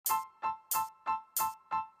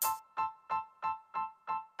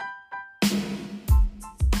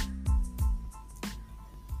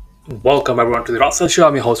Welcome everyone to the Russell Show.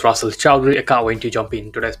 I'm your host Russell Chowdhury. I can't wait to jump in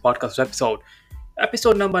today's podcast episode.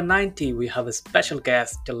 Episode number 90, we have a special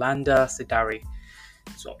guest, Telanda Sedari.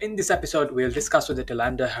 So in this episode, we'll discuss with the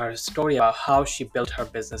Telanda her story about how she built her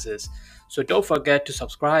businesses. So don't forget to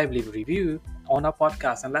subscribe, leave a review on our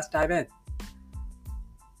podcast, and let's dive in.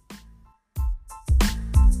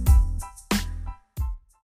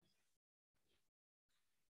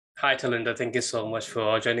 Hi Telanda, thank you so much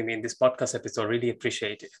for joining me in this podcast episode. Really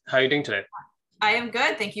appreciate it. How are you doing today? I am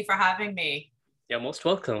good. Thank you for having me. You're most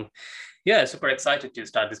welcome. Yeah, super excited to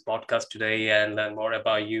start this podcast today and learn more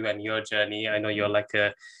about you and your journey. I know you're like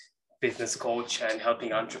a business coach and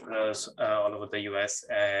helping entrepreneurs all over the US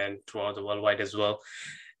and throughout the worldwide as well.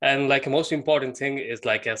 And like the most important thing is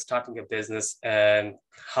like starting a business and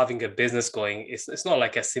having a business going. It's not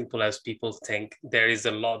like as simple as people think. There is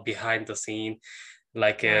a lot behind the scene,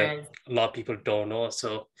 like Right. a lot of people don't know.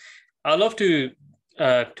 So I'd love to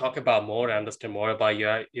talk about more, understand more about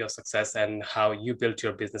your success and how you built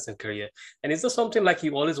your business and career. And is there something like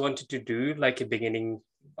you always wanted to do, like at the beginning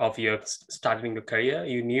of your starting your career?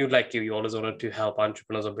 You knew like you always wanted to help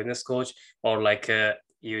entrepreneurs or business coach, or like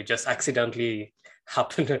you just accidentally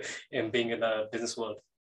happened in being in the business world?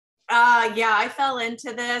 Yeah, I fell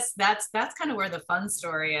into this. That's kind of where the fun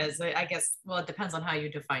story is. I guess. Well, it depends on how you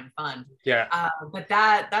define fun. Yeah. But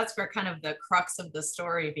that's where kind of the crux of the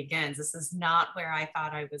story begins. This is not where I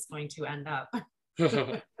thought I was going to end up.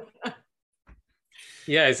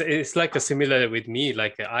 Yeah, it's like a similar with me.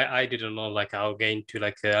 Like I didn't know like I'll get into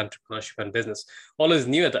like entrepreneurship and business. Always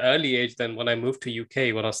knew at the early age. Then when I moved to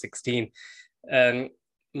UK when I was 16, and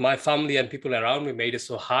my family and people around me made it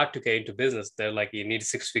so hard to get into business. They're like, you need a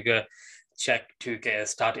six-figure check to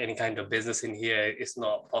start any kind of business in here. It's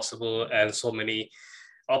not possible, and so many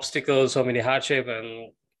obstacles, so many hardship,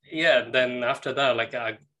 and yeah. Then after that, like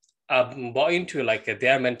I bought into like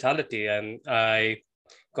their mentality, and I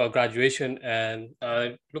got graduation and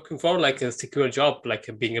looking for like a secure job, like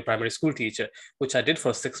being a primary school teacher, which I did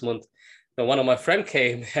for 6 months. Then one of my friend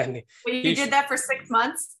came and Well, you he, did that for 6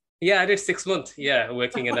 months. yeah, I did 6 months. Yeah,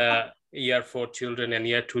 working in a year four children and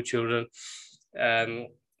year two children. And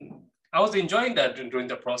I was enjoying that during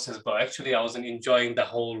the process, but actually I wasn't enjoying the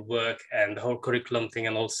whole work and the whole curriculum thing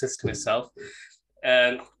and whole system itself.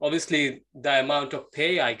 And obviously, the amount of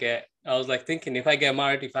pay I get, I was like thinking if I get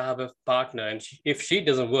married, if I have a partner, and if she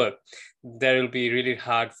doesn't work, there will be really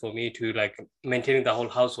hard for me to like maintaining the whole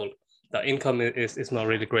household. The income is not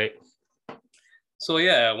really great. So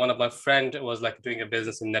yeah, one of my friend was like doing a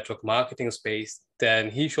business in network marketing space.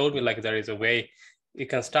 Then he showed me like there is a way you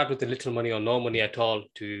can start with a little money or no money at all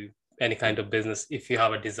to any kind of business if you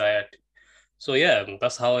have a desire to. So yeah,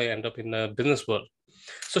 that's how I end up in the business world.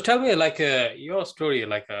 So tell me like your story,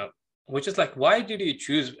 like which is like why did you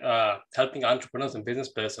choose helping entrepreneurs and business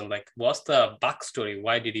person? Like what's the backstory?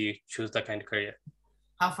 Why did you choose that kind of career?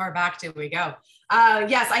 How far back do we go?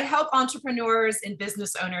 Yes, I help entrepreneurs in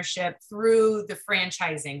business ownership through the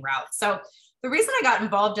franchising route. So the reason I got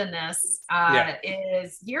involved in this Yeah.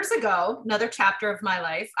 is years ago, another chapter of my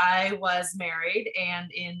life, I was married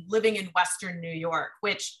and in living in Western New York,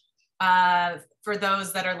 which for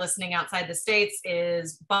those that are listening outside the States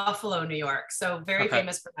is Buffalo, New York. So very Okay.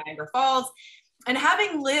 famous for Niagara Falls. And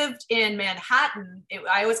having lived in Manhattan,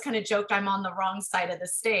 I always kind of joked I'm on the wrong side of the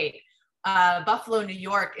state. Buffalo, New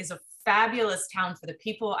York is a fabulous town for the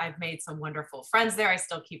people. I've made some wonderful friends there. I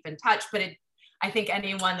still keep in touch, but I think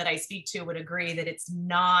anyone that I speak to would agree that it's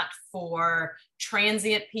not for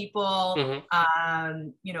transient people.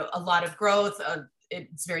 A lot of growth.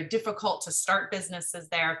 It's very difficult to start businesses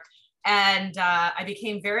there. And I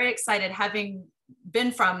became very excited having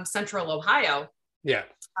been from Central Ohio, Yeah.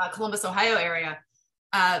 Columbus, Ohio area.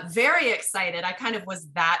 Very excited. I kind of was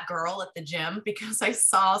that girl at the gym because I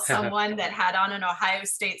saw someone that had on an Ohio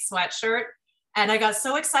State sweatshirt and I got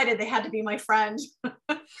so excited they had to be my friend.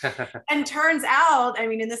 And turns out, I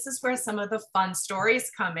mean, and this is where some of the fun stories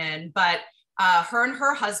come in, but her and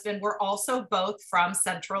her husband were also both from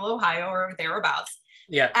Central Ohio or thereabouts.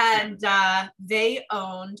 Yeah. And they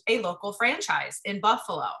owned a local franchise in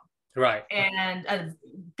Buffalo. Right. And a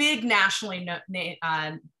big nationally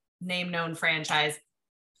name known franchise.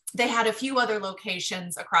 They had a few other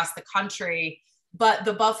locations across the country, but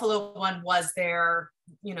the Buffalo one was their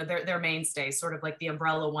mainstay, sort of like the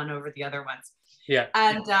umbrella one over the other ones. Yeah.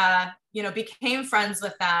 And, became friends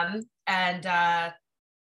with them and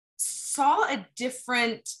saw a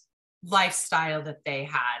different lifestyle that they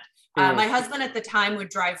had. My husband at the time would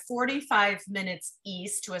drive 45 minutes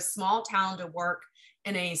east to a small town to work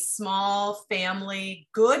in a small family,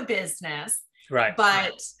 good business. Right.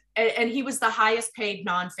 But, and he was the highest paid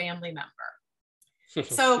non-family member.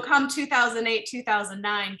 So come 2008,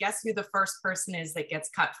 2009, guess who the first person is that gets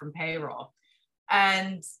cut from payroll?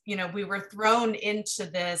 And, you know, we were thrown into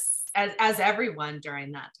this as everyone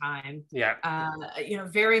during that time, Yeah. You know,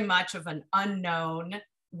 very much of an unknown,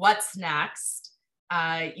 what's next?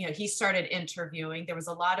 You know, he started interviewing. There was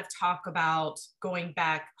a lot of talk about going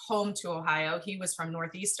back home to Ohio. He was from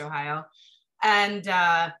Northeast Ohio. And,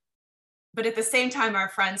 but at the same time, our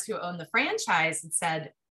friends who own the franchise had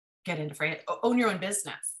said, get into own your own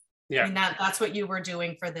business. Yeah. I mean, that's what you were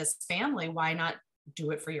doing for this family. Why not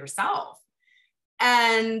do it for yourself?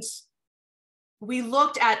 And we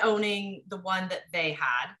looked at owning the one that they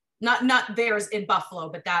had, not theirs in Buffalo,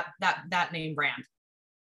 but that name brand.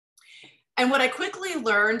 And what I quickly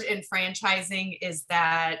learned in franchising is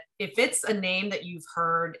that if it's a name that you've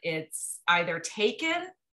heard, it's either taken,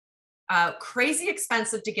 crazy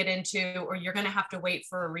expensive to get into, or you're going to have to wait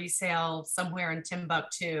for a resale somewhere in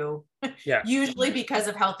Timbuktu, Yeah. usually because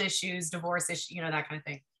of health issues, divorce issues, you know, that kind of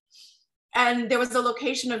thing. And there was a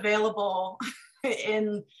location available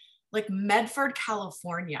in like Medford,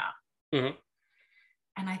 California. Mm-hmm.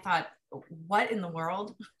 And I thought, what in the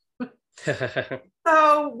world?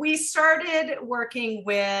 So we started working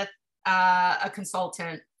with a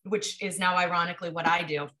consultant, which is now ironically what I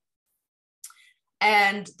do.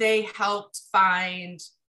 And they helped find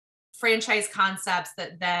franchise concepts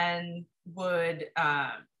that then would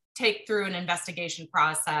take through an investigation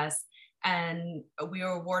process. And we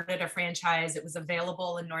were awarded a franchise. It was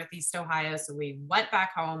available in Northeast Ohio. So we went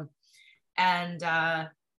back home, and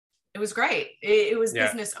it was great. It was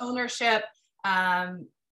business ownership.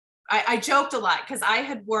 I joked a lot because I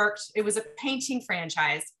had worked, it was a painting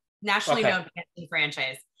franchise, nationally known painting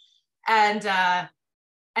franchise. And I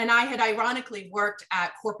had ironically worked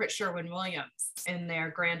at corporate Sherwin-Williams in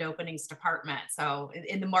their grand openings department. So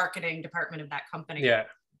in the marketing department of that company. Yeah.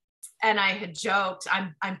 And I had joked,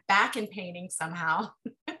 I'm back in painting somehow.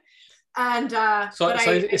 And so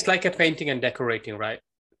it's like a painting and decorating, right?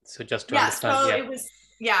 So just to understand. So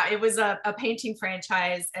it was a painting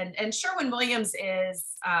franchise, and Sherwin-Williams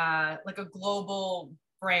is like a global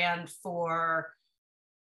brand for,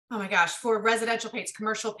 oh my gosh, for residential paints,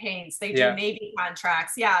 commercial paints. They do Navy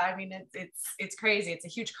contracts. Yeah, I mean, it's crazy. It's a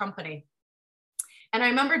huge company. And I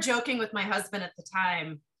remember joking with my husband at the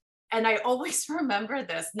time, and I always remember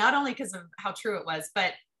this, not only because of how true it was,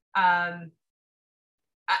 but I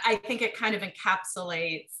think it kind of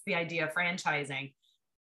encapsulates the idea of franchising.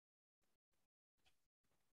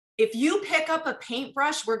 If you pick up a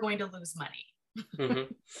paintbrush, we're going to lose money.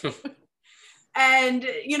 Mm-hmm. And,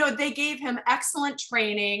 you know, they gave him excellent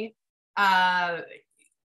training, came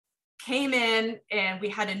in, and we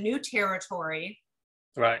had a new territory.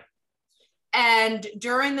 Right. And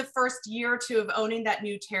during the first year or two of owning that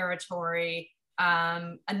new territory,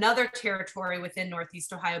 another territory within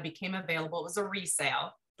Northeast Ohio became available. It was a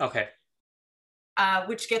resale. Okay.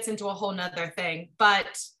 Which gets into a whole nother thing.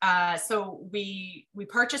 But so we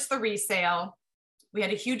purchased the resale. We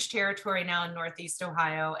had a huge territory now in Northeast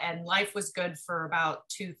Ohio, and life was good for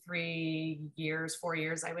about 4 years,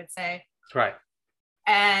 I would say. Right.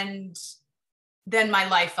 And then my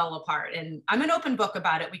life fell apart, and I'm an open book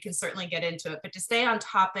about it. We can certainly get into it, but to stay on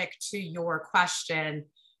topic to your question,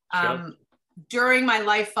 sure. During my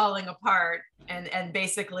life falling apart and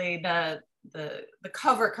basically the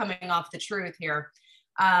cover coming off the truth here,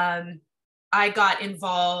 I got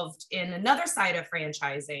involved in another side of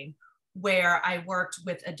franchising, where I worked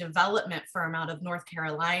with a development firm out of North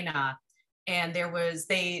Carolina, and there was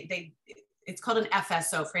it's called an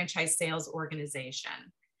FSO, franchise sales organization.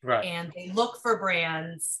 Right. And they look for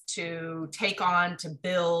brands to take on, to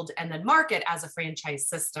build, and then market as a franchise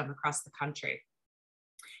system across the country.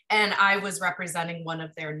 And I was representing one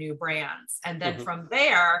of their new brands. And then from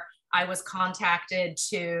there, I was contacted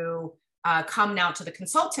to come now to the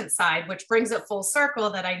consultant side, which brings it full circle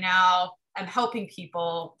that I now am helping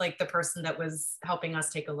people, like the person that was helping us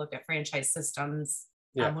take a look at franchise systems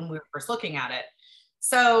when we were first looking at it.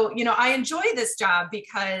 So, you know, I enjoy this job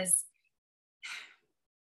because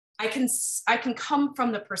I can come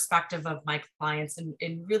from the perspective of my clients and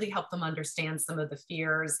really help them understand some of the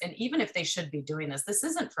fears. And even if they should be doing this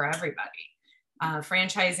isn't for everybody.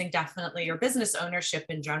 Franchising definitely, or business ownership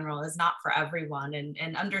in general, is not for everyone.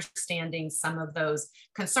 And understanding some of those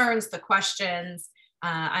concerns, the questions,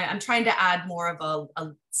 I'm trying to add more of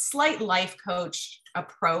a slight life coach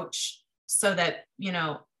approach so that, you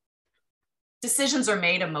know, decisions are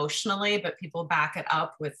made emotionally, but people back it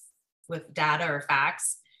up with data or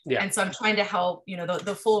facts. Yeah. And so I'm trying to help, you know,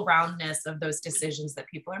 the full roundness of those decisions that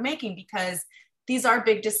people are making, because these are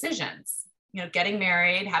big decisions, you know, getting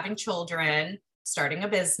married, having children, starting a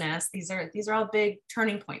business. These are all big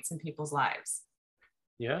turning points in people's lives.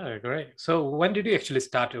 Yeah, great. So when did you actually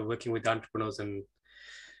start working with entrepreneurs and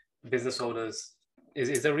business owners?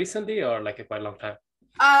 Is it recently or like a quite long time?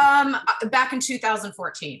 Back in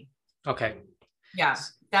 2014. Okay. Yeah,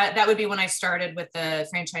 that would be when I started with the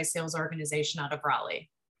franchise sales organization out of Raleigh.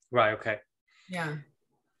 Right. Okay. Yeah.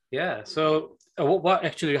 Yeah. So what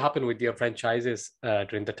actually happened with your franchises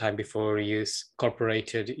during the time before you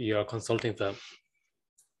incorporated your consulting firm?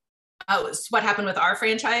 So what happened with our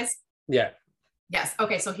franchise? Yeah. Yes.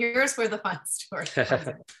 Okay. So here's where the fun story comes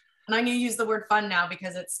in. And I'm going to use the word fun now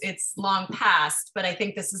because it's long past, but I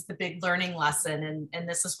think this is the big learning lesson. And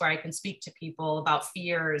this is where I can speak to people about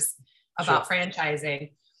fears about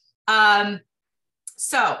franchising.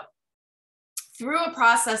 So through a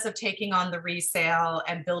process of taking on the resale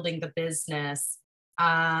and building the business,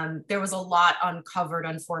 there was a lot uncovered,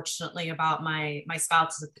 unfortunately, about my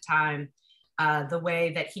spouse at the time. The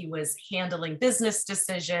way that he was handling business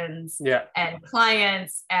decisions and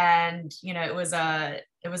clients. And,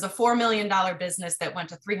 it was a $4 million business that went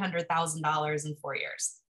to $300,000 in 4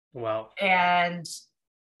 years. Wow. And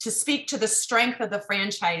to speak to the strength of the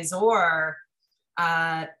franchisor,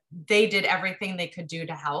 they did everything they could do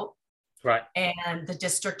to help. Right. And the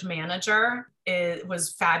district manager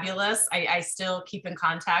was fabulous. I still keep in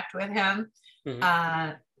contact with him.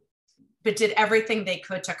 Mm-hmm. But did everything they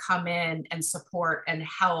could to come in and support and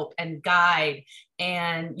help and guide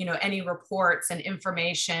and, any reports and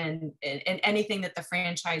information and anything that the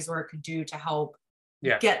franchisor could do to help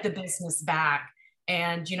get the business back.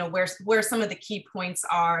 And, where some of the key points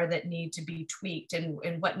are that need to be tweaked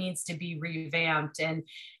and what needs to be revamped. And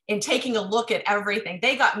in taking a look at everything,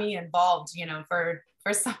 they got me involved,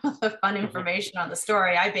 for some of the fun information on the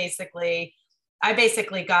story. I basically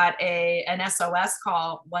got an SOS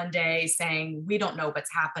call one day saying, we don't know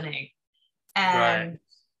what's happening. And,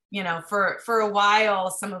 for a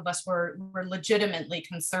while, some of us were legitimately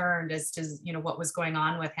concerned as to, what was going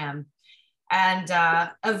on with him. And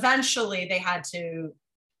eventually they had to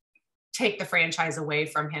take the franchise away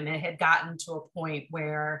from him. It had gotten to a point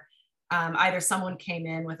where either someone came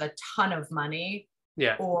in with a ton of money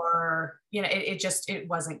or, it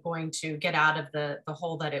wasn't going to get out of the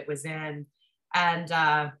hole that it was in.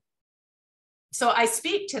 And so I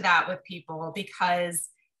speak to that with people because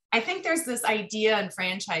I think there's this idea in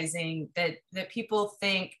franchising that people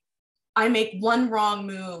think I make one wrong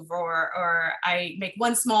move or I make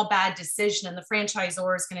one small bad decision and the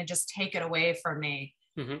franchisor is going to just take it away from me.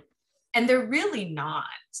 Mm-hmm. And they're really not.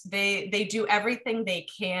 They do everything they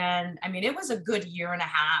can. I mean, it was a good year and a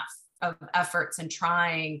half of efforts and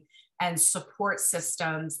trying and support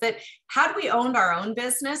systems that had we owned our own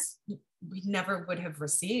business, we never would have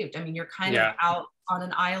received. I mean, you're kind of out on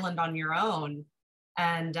an island on your own.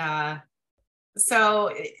 And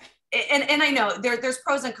so, and I know there's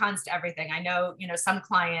pros and cons to everything. I know, some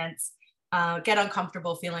clients get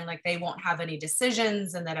uncomfortable feeling like they won't have any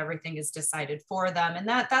decisions and that everything is decided for them. And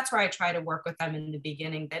that's where I try to work with them in the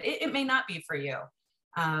beginning, that it may not be for you.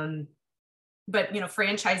 But,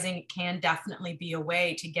 franchising can definitely be a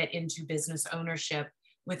way to get into business ownership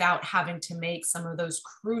without having to make some of those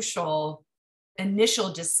crucial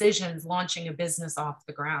initial decisions launching a business off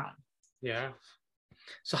the ground. Yeah.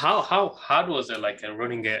 So how hard was it like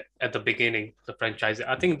running it at the beginning, the franchise?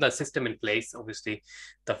 I think the system in place, obviously,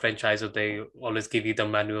 the franchisor, they always give you the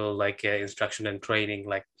manual, like instruction and training,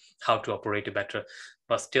 like how to operate it better.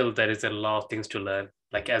 But still, there is a lot of things to learn,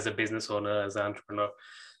 like as a business owner, as an entrepreneur.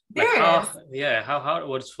 Like how hard it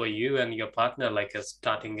was for you and your partner, like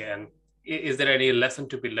starting, and is there any lesson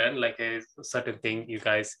to be learned, like a certain thing you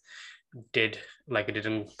guys did, like it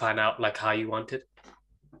didn't pan out like how you wanted?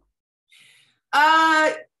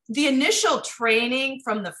 The initial training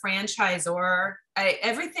from the franchisor,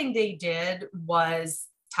 everything they did was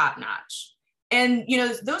top notch. And,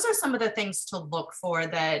 those are some of the things to look for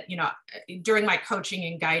that, during my coaching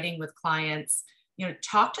and guiding with clients,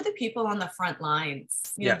 talk to the people on the front lines,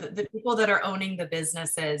 the people that are owning the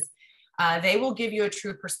businesses. They will give you a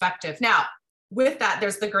true perspective. Now, with that,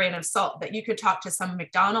 there's the grain of salt that you could talk to some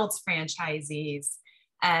McDonald's franchisees,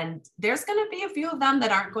 and there's going to be a few of them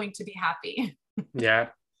that aren't going to be happy. Yeah.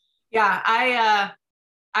 I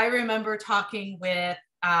remember talking with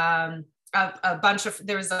a bunch of,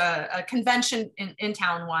 there was a convention in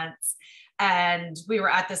town once, and we were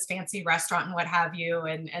at this fancy restaurant and what have you.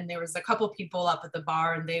 And there was a couple people up at the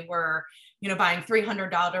bar, and they were, buying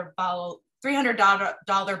 $300 bottle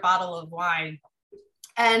of wine.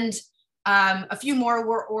 And a few more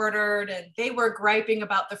were ordered, and they were griping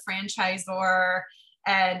about the franchisor.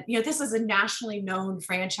 And, this is a nationally known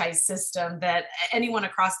franchise system that anyone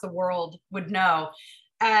across the world would know.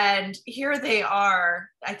 And here they are,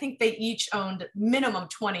 I think they each owned minimum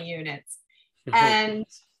 20 units. And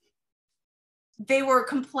they were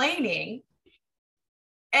complaining.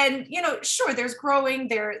 And, sure, there's growing,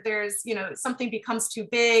 there's, something becomes too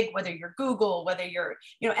big, whether you're Google, whether you're,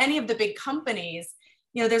 any of the big companies,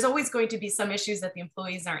 there's always going to be some issues that the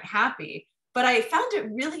employees aren't happy. But I found it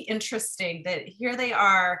really interesting that here they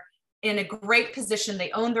are in a great position.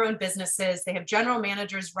 They own their own businesses. They have general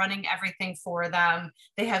managers running everything for them.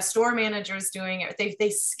 They have store managers doing it. They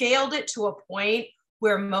scaled it to a point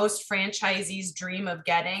where most franchisees dream of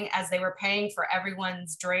getting, as they were paying for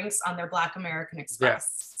everyone's drinks on their Black American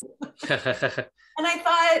Express. Yeah. And I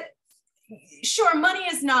thought, sure, money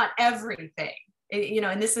is not everything.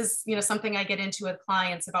 And this is, something I get into with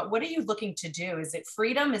clients about, what are you looking to do? Is it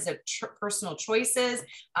freedom? Is it personal choices,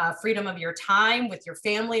 freedom of your time with your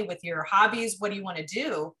family, with your hobbies? What do you want to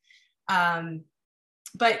do?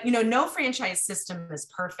 But, no franchise system is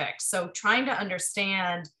perfect. So trying to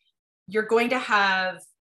understand, you're going to have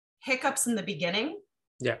hiccups in the beginning,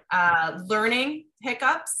 learning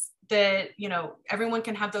hiccups that, everyone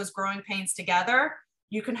can have those growing pains together.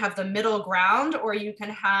 You can have the middle ground, or you can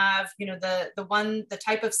have, the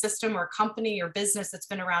type of system or company or business that's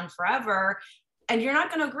been around forever. And you're not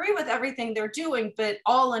going to agree with everything they're doing, but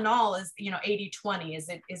all in all is, 80-20. Is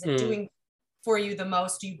it doing for you the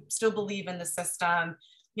most? Do you still believe in the system?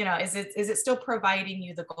 Is it still providing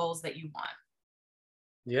you the goals that you want?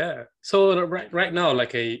 Yeah. So right now,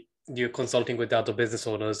 you're consulting with other business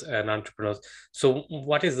owners and entrepreneurs. So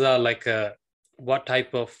what is what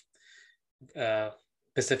type of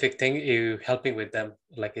specific thing are you helping with them?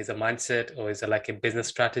 Like, is a mindset, or is it like a business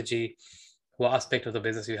strategy? What aspect of the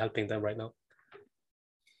business are you helping them right now?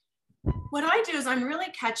 What I do is I'm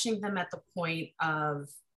really catching them at the point of,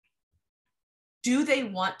 do they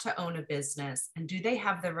want to own a business, and do they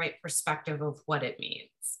have the right perspective of what it means?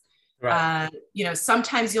 Right.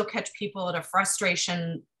 Sometimes you'll catch people at a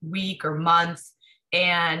frustration week or month,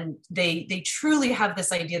 and they truly have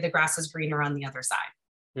this idea the grass is greener on the other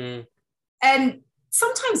side. And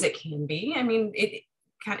sometimes it can be. I mean,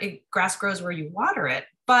 grass grows where you water it,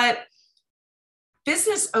 but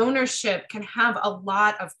business ownership can have a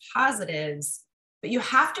lot of positives, but you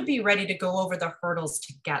have to be ready to go over the hurdles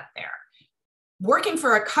to get there. Working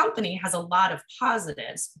for a company has a lot of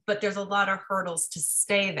positives, but there's a lot of hurdles to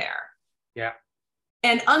stay there. Yeah.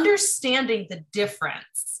 And understanding the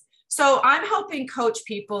difference. So I'm helping coach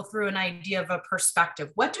people through an idea of a perspective.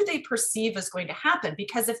 What do they perceive is going to happen?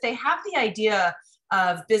 Because if they have the idea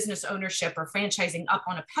of business ownership or franchising up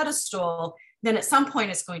on a pedestal, then at some point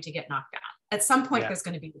it's going to get knocked down. At some point, there's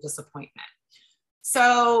going to be a disappointment.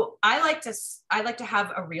 So I like to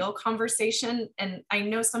have a real conversation. And I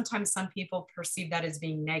know sometimes some people perceive that as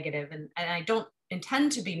being negative, and I don't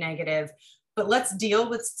intend to be negative, but let's deal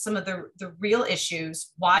with some of the real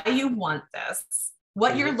issues, why you want this,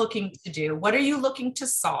 what you're looking to do, what are you looking to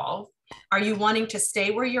solve? Are you wanting to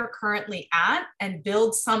stay where you're currently at and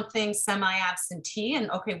build something semi-absentee?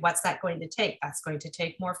 And okay, what's that going to take? That's going to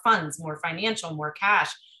take more funds, more financial, more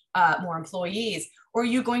cash, more employees. Or are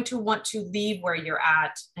you going to want to leave where you're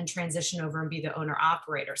at and transition over and be the owner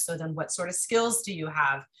operator? So then what sort of skills do you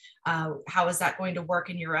have? How is that going to work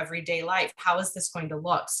in your everyday life? How is this going to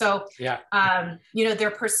look? So,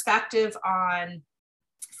 their perspective on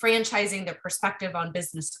franchising, their perspective on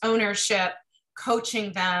business ownership,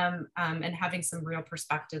 coaching them, and having some real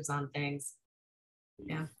perspectives on things.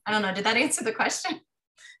 Yeah. I don't know. Did that answer the question?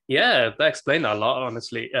 Yeah, that explained a lot,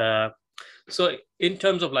 honestly. So in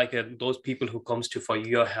terms of those people who comes to for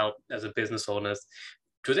your help as a business owners,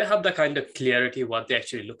 do they have the kind of clarity what they're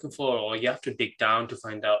actually looking for, or you have to dig down to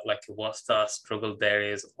find out what's the struggle there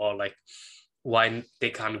is, or why they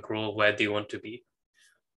can't grow where they want to be?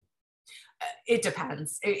 It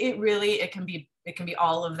depends. It can be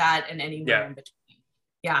all of that and anywhere in between.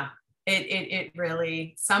 Yeah. It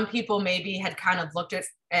really, some people maybe had kind of looked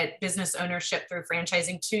at business ownership through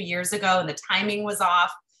franchising 2 years ago and the timing was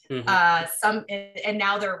off. And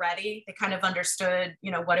now they're ready. They kind of understood,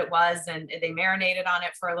 what it was, and they marinated on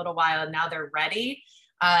it for a little while, and now they're ready.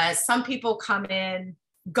 Some people come in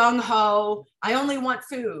gung ho. I only want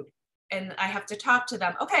food. And I have to talk to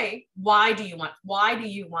them. Okay, why do you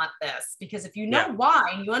want this? Because if you know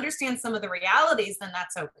why and you understand some of the realities, then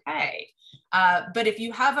that's okay. But if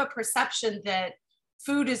you have a perception that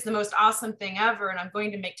food is the most awesome thing ever, and I'm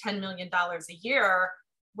going to make $10 million a year,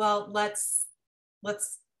 well, let's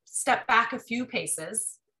step back a few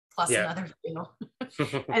paces, plus another few,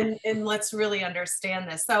 and let's really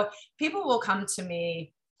understand this. So people will come to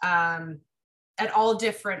me at all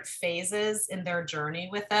different phases in their journey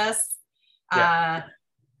with this. Yeah.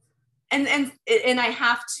 And I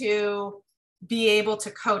have to be able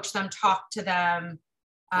to coach them, talk to them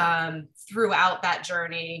throughout that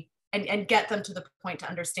journey, and get them to the point to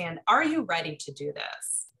understand, are you ready to do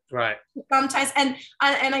this? Right. Sometimes, and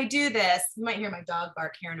I do this, you might hear my dog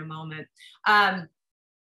bark here in a moment.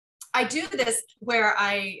 I do this where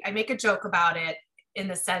I make a joke about it, in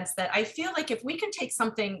the sense that I feel like if we can take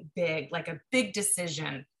something big, like a big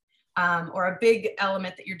decision, or a big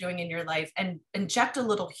element that you're doing in your life, and inject a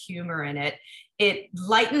little humor in it, it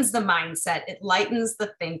lightens the mindset, it lightens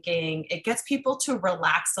the thinking, it gets people to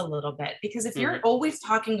relax a little bit. Because if you're always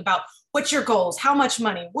talking about what's your goals, how much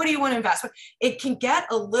money, what do you want to invest, it can get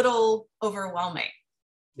a little overwhelming.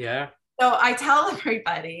 Yeah. So I tell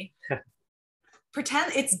everybody,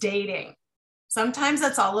 pretend it's dating. Sometimes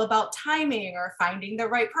that's all about timing, or finding the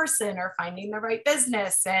right person, or finding the right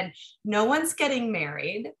business. And no one's getting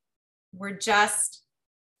married. We're just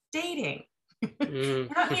dating. We're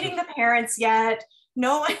not meeting the parents yet.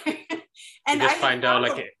 No. And just find out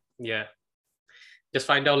just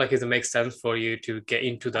find out like, if it makes sense for you to get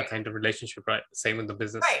into that kind of relationship, right? Same with the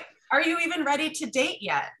business. Right. Are you even ready to date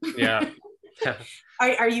yet? Yeah.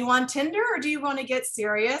 Are you on Tinder, or do you want to get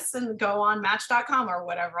serious and go on Match.com or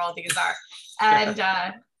whatever all these are? And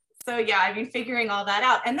so, yeah, I mean, figuring all that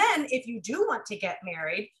out. And then if you do want to get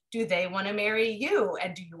married, do they want to marry you?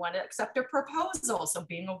 And do you want to accept a proposal? So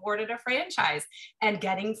being awarded a franchise and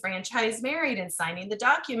getting franchise married and signing the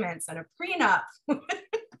documents and a prenup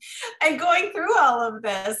and going through all of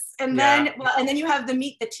this. And then, and then you have the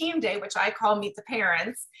meet the team day, which I call meet the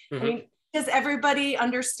parents. I mean, does everybody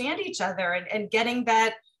understand each other, and getting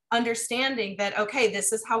that understanding that, okay,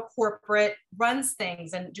 this is how corporate runs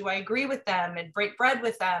things, and do I agree with them, and break bread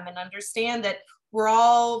with them, and understand that we're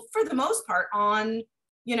all, for the most part, on,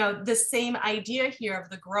 you know, the same idea here of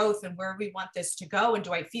the growth and where we want this to go, and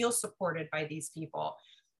do I feel supported by these people?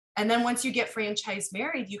 And then once you get franchise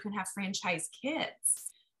married, you can have franchise kids.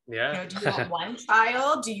 Yeah. You know, do you want one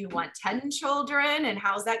child? Do you want 10 children? And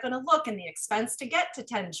how's that going to look, and the expense to get to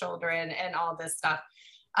 10 children and all this stuff?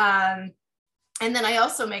 And then I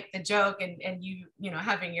also make the joke, and you know,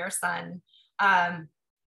 having your son,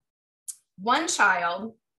 one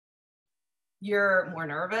child, you're more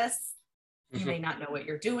nervous. You may not know what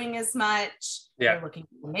you're doing as much. Yeah. You're looking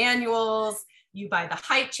at the manuals. You buy the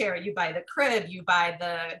high chair, you buy the crib, you buy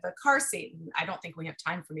the car seat. And I don't think we have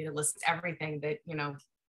time for me to list everything that, you know,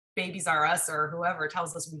 Babies R Us or whoever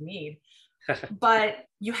tells us we need. But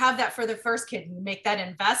you have that for the first kid, and you make that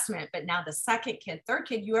investment. But now the second kid, third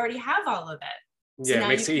kid, you already have all of it. So yeah, now it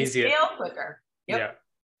makes you it can easier. scale quicker. Yep. Yeah.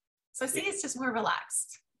 So see, it's just more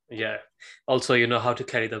relaxed. Yeah. Also, you know how to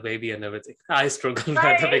carry the baby and everything. I struggled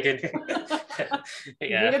Right? at the beginning.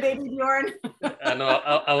 You need a baby, Bjorn. I know.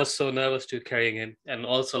 I was so nervous to carrying him, and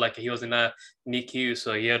also like he was in a NICU,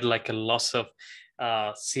 so he had like a loss of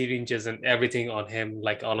syringes and everything on him,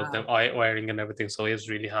 like all of them, wiring and everything. So it was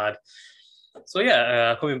really hard. So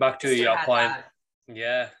yeah, coming back to your point.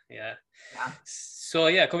 Yeah. So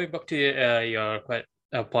yeah, coming back to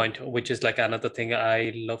your point, which is like another thing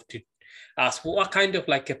I love to ask, what kind of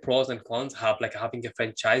like a pros and cons have like having a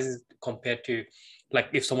franchise compared to like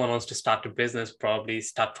if someone wants to start a business, probably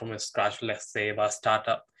start from scratch, let's say a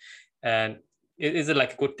startup. And is it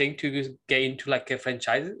like a good thing to get into like a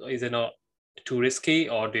franchise, or is it not too risky,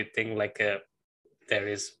 or do you think like there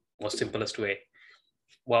is more simplest way?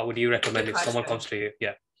 What would you recommend if someone comes to you?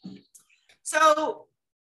 Yeah. So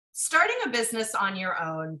starting a business on your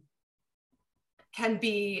own can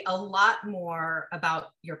be a lot more about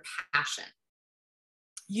your passion.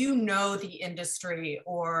 You know the industry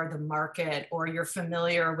or the market, or you're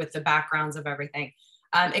familiar with the backgrounds of everything.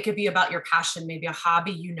 It could be about your passion, maybe a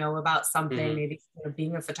hobby, you know about something, maybe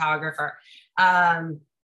being a photographer.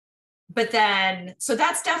 But then, so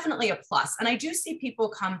that's definitely a plus. And I do see people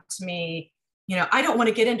come to me, you know, I don't want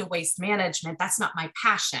to get into waste management. That's not my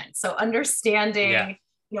passion. So understanding,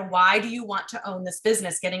 you know, why do you want to own this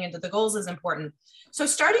business? Getting into the goals is important. So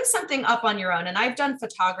starting something up on your own, and I've done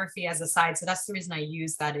photography as a side, so that's the reason I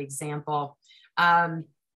use that example. You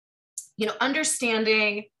know,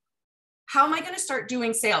 understanding, how am I going to start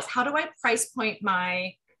doing sales? How do I price point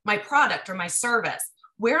my product or my service?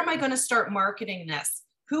 Where am I going to start marketing this?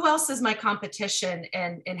 Who else is my competition,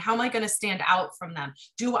 and how am I going to stand out from them?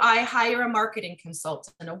 Do I hire a marketing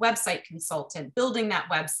consultant, a website consultant, building that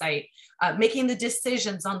website, making the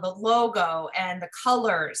decisions on the logo and the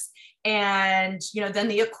colors, and, you know, then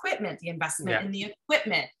the equipment, the investment in the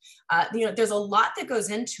equipment. You know, there's a lot that goes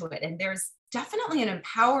into it, and there's definitely an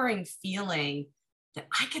empowering feeling that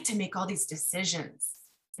I get to make all these decisions.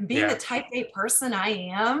 And being the type A person I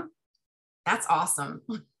am, that's awesome.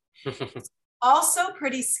 Also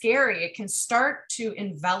pretty scary. It can start to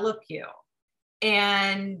envelop you.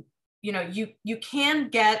 And, you know, you can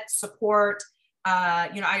get support.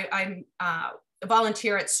 I'm a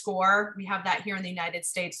volunteer at SCORE. We have that here in the United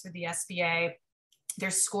States through the SBA.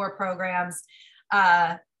 There's SCORE programs.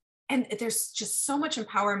 And there's just so much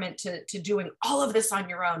empowerment to doing all of this on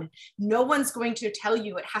your own. No one's going to tell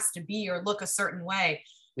you it has to be or look a certain way.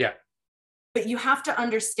 Yeah. But you have to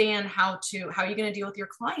understand how you're going to deal with your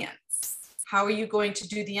clients. How are you going to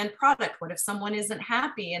do the end product? What if someone isn't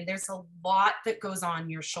happy? And there's a lot that goes on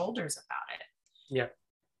your shoulders about it. Yeah.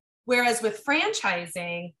 Whereas with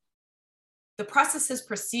franchising, the processes,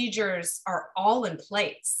 procedures are all in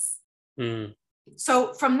place.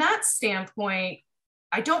 So from that standpoint,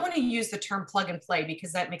 I don't want to use the term plug and play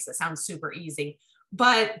because that makes it sound super easy,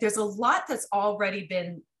 but there's a lot that's already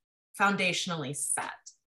been foundationally set.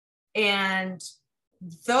 And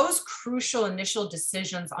those crucial initial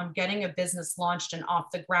decisions on getting a business launched and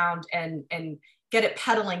off the ground and get it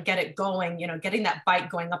pedaling, get it going, you know, getting that bike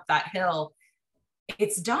going up that hill,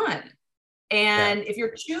 it's done. And if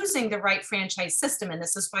you're choosing the right franchise system, and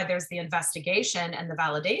this is why there's the investigation and the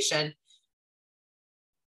validation,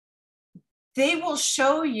 they will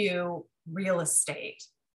show you real estate,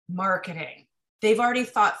 marketing. They've already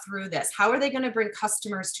thought through this. How are they going to bring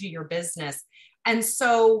customers to your business? And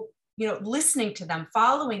so, you know, listening to them,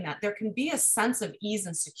 following that, there can be a sense of ease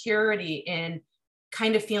and security in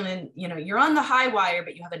kind of feeling, you know, you're on the high wire,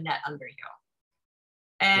 but you have a net under you.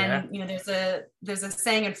 And, you know, there's a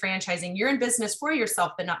saying in franchising, you're in business for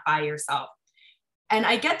yourself, but not by yourself. And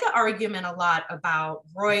I get the argument a lot about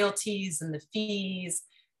royalties and the fees.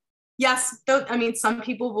 Yes, though, I mean, some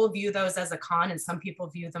people will view those as a con and some people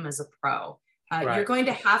view them as a pro. You're going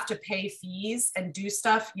to have to pay fees and do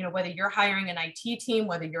stuff, you know, whether you're hiring an IT team,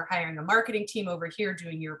 whether you're hiring a marketing team over here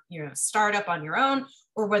doing your, you know, startup on your own,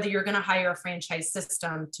 or whether you're going to hire a franchise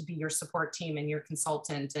system to be your support team and your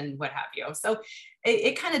consultant and what have you. So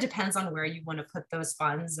it kind of depends on where you want to put those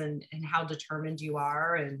funds and how determined you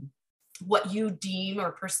are and what you deem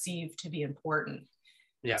or perceive to be important.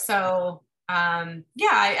 Yeah. So I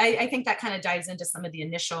think that kind of dives into some of the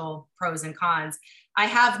initial pros and cons. I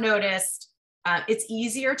have noticed it's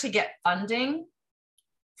easier to get funding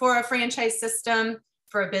for a franchise system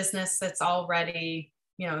for a business that's already,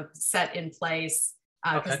 you know, set in place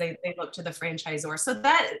because they look to the franchisor. So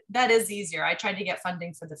that is easier. I tried to get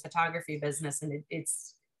funding for the photography business and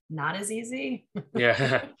it's not as easy.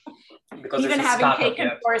 Yeah. Even having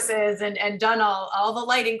taken courses and done all the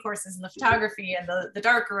lighting courses and the photography and the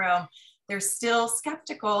dark room, they're still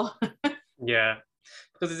skeptical. Yeah,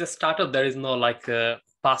 because it's a startup. There is no like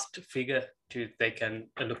past figure they can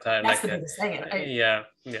look at. That's like the biggest thing. Yeah.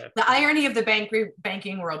 The irony of the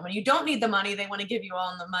banking world: when you don't need the money, they want to give you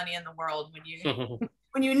all the money in the world.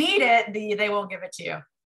 When you need it, they won't give it to you.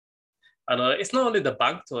 And it's not only the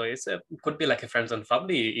bank though. It could be like a friends and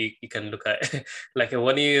family. You can look at like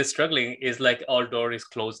when you're struggling, is like all door is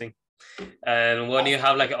closing. And when you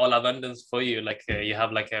have like all abundance for you, like you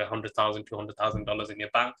have like $100,000, $200,000 in your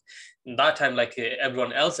bank, in that time, like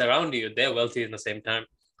everyone else around you, they're wealthy in the same time.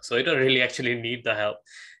 So you don't really actually need the help.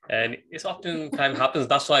 And it's often time happens.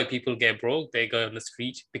 That's why people get broke. They go on the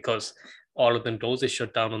street because all of the doors is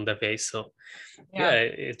shut down on their face. So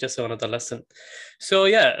it's just another lesson. So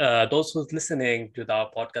those who's listening to our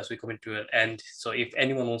podcast, we come into an end. So if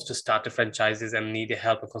anyone wants to start a franchises and need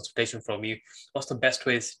help or consultation from you, what's the best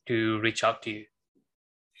ways to reach out to you?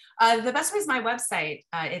 The best way is my website.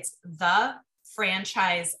 It's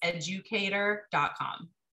thefranchiseeducator.com.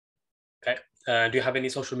 Okay. Do you have any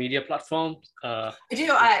social media platforms? I do.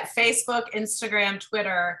 Facebook, Instagram,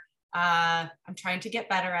 Twitter. I'm trying to get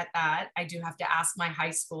better at that. I do have to ask my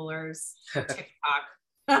high schoolers for TikTok.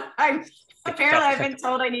 Apparently I've been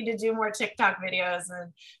told I need to do more TikTok videos.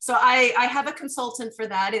 And so I have a consultant for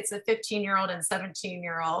that. It's a 15-year-old and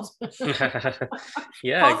 17-year-old.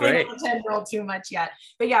 Yeah, hopefully great. Not a 10-year-old too much yet.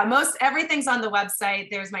 But yeah, everything's on the website.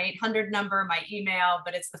 There's my 800 number, my email,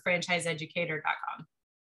 but it's thefranchiseeducator.com.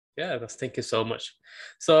 Yeah, thank you so much.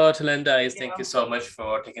 So Telanda, thank you so much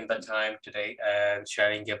for taking the time today and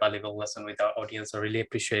sharing your valuable lesson with our audience. I really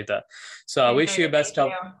appreciate that. So I wish you best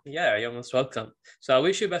of, you're most welcome. So I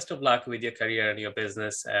wish you best of luck with your career and your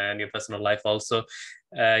business and your personal life also.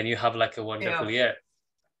 And you have like a wonderful year.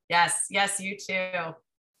 Yes, you too.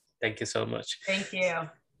 Thank you so much. Thank you.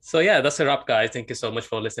 So that's a wrap, guys. Thank you so much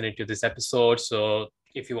for listening to this episode. So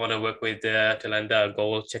if you want to work with Telanda,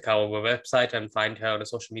 go check out our website and find her on a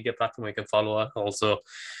social media platform. You can follow her, also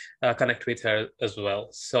connect with her as well.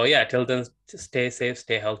 So till then, stay safe,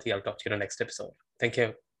 stay healthy. I'll talk to you in the next episode. Thank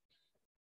you.